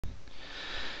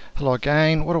Hello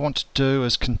again. What I want to do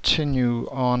is continue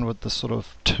on with the sort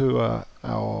of tour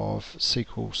of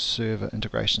SQL Server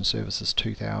Integration Services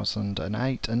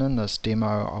 2008, and in this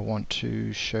demo I want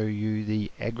to show you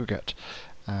the aggregate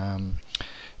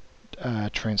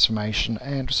transformation.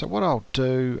 And so what I'll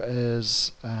do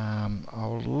is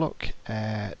I'll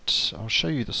show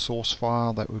you the source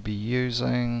file that we'll be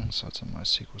using. So it's in my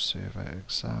SQL Server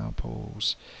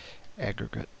examples,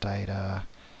 aggregate data,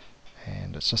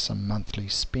 and it's just some monthly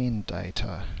spend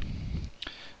data.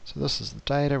 So this is the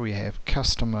data. We have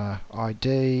customer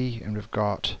ID, and we've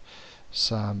got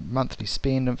some monthly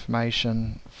spend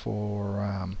information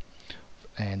for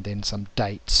and then some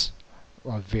dates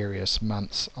of various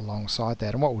months alongside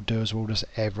that. And what we'll do is we'll just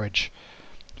average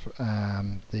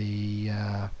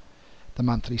the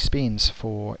monthly spends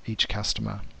for each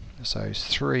customer. So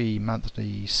 3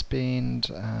 monthly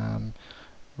spend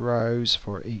rows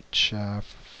for each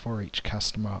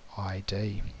customer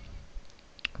ID.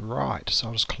 Right, so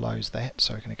I'll just close that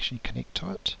so I can actually connect to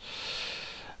it.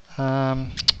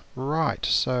 Right,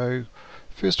 so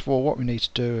first of all what we need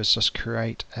to do is just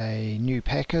create a new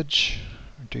package.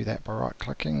 Do that by right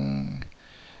clicking,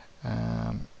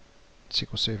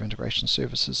 SQL Server Integration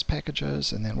Services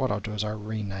packages, and then what I'll do is I'll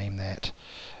rename that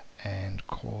and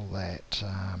call that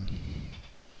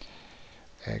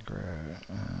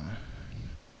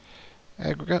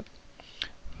aggregate.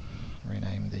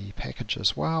 Rename the package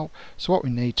as well. So what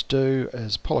we need to do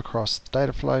is pull across the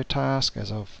data flow task.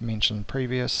 As I've mentioned in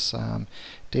previous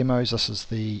demos, this is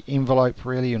the envelope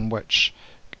really in which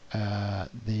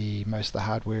most of the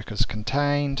hard work is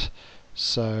contained.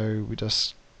 So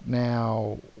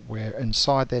we're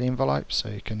inside that envelope, so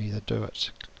you can either do it,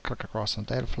 click across on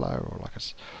data flow,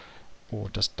 or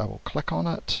just double click on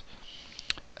it.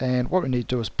 And what we need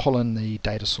to do is pull in the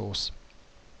data source.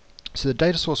 So the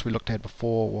data source we looked at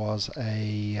before was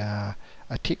a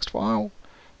text file.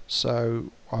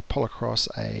 So I pull across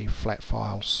a flat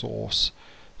file source.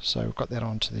 So we've got that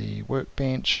onto the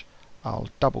workbench. I'll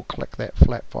double click that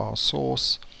flat file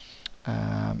source,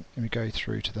 and we go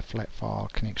through to the flat file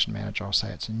connection manager. I'll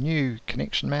say it's a new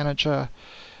connection manager.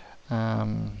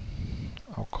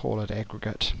 I'll call it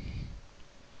aggregate.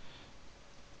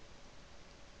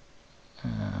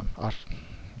 I'll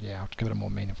give it a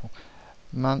more meaningful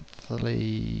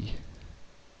monthly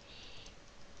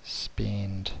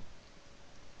spend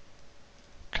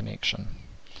connection.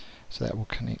 So that will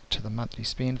connect to the monthly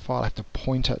spend file. I have to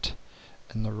point it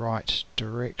in the right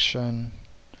direction,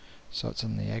 so it's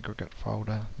in the aggregate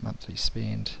folder, monthly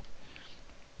spend.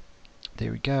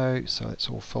 There we go. So it's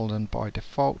all filled in by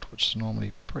default, which is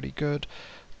normally pretty good.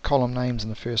 Column names in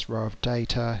the first row of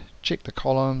data. Check the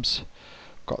columns.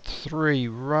 Got 3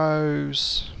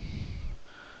 rows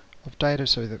of data,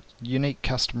 so the unique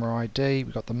customer ID,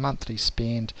 we've got the monthly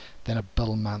spend, then a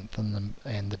bill month and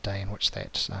the day in which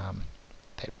that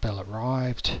bill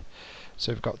arrived.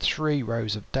 So we've got 3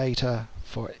 rows of data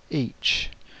for each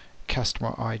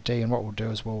customer ID, and what we'll do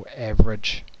is we'll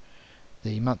average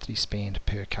the monthly spend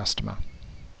per customer.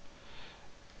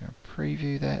 I'll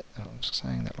preview that. I'm just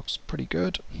saying that looks pretty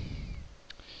good.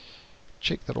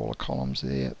 Check that all the columns are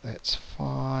there, that's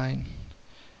fine.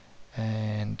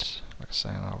 And like I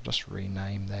say, I'll just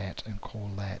rename that and call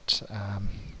that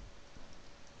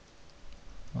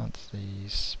monthly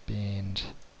spend.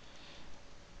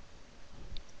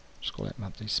 Just call that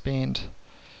monthly spend.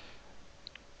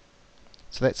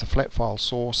 So that's a flat file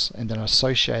source, and then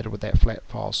associated with that flat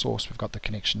file source we've got the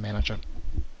connection manager.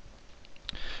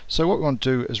 So what we want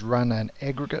to do is run an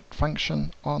aggregate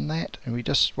function on that, and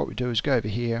what we do is go over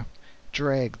here,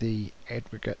 drag the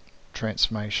aggregate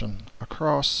transformation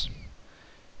across,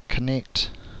 connect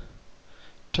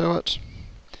to it,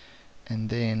 and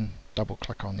then double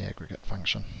click on the aggregate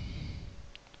function.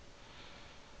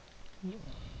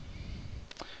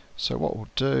 So what we'll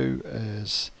do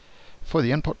is for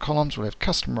the input columns we'll have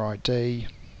customer ID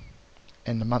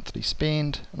and the monthly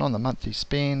spend, and on the monthly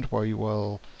spend we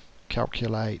will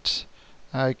calculate.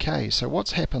 Okay, so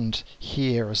what's happened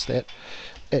here is that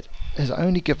it has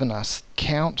only given us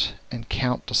count and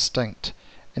count distinct.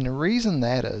 And the reason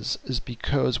that is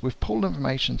because we've pulled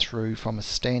information through from a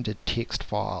standard text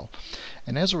file,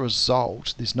 and as a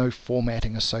result there's no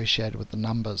formatting associated with the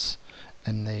numbers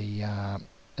in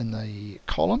the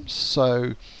columns,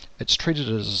 so it's treated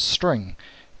as a string.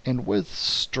 And with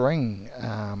string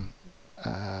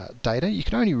data you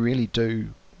can only really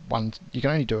do a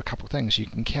couple of things. You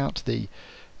can count the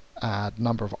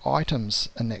number of items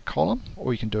in that column,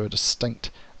 or you can do a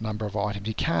distinct number of items.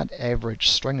 You can't average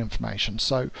string information.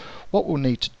 So what we'll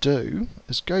need to do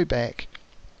is go back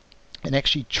and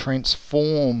actually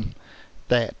transform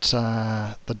that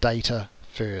the data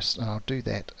first, and I'll do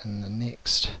that in the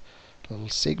next little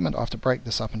segment. I have to break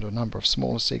this up into a number of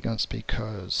smaller segments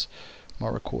because my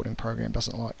recording program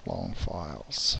doesn't like long files.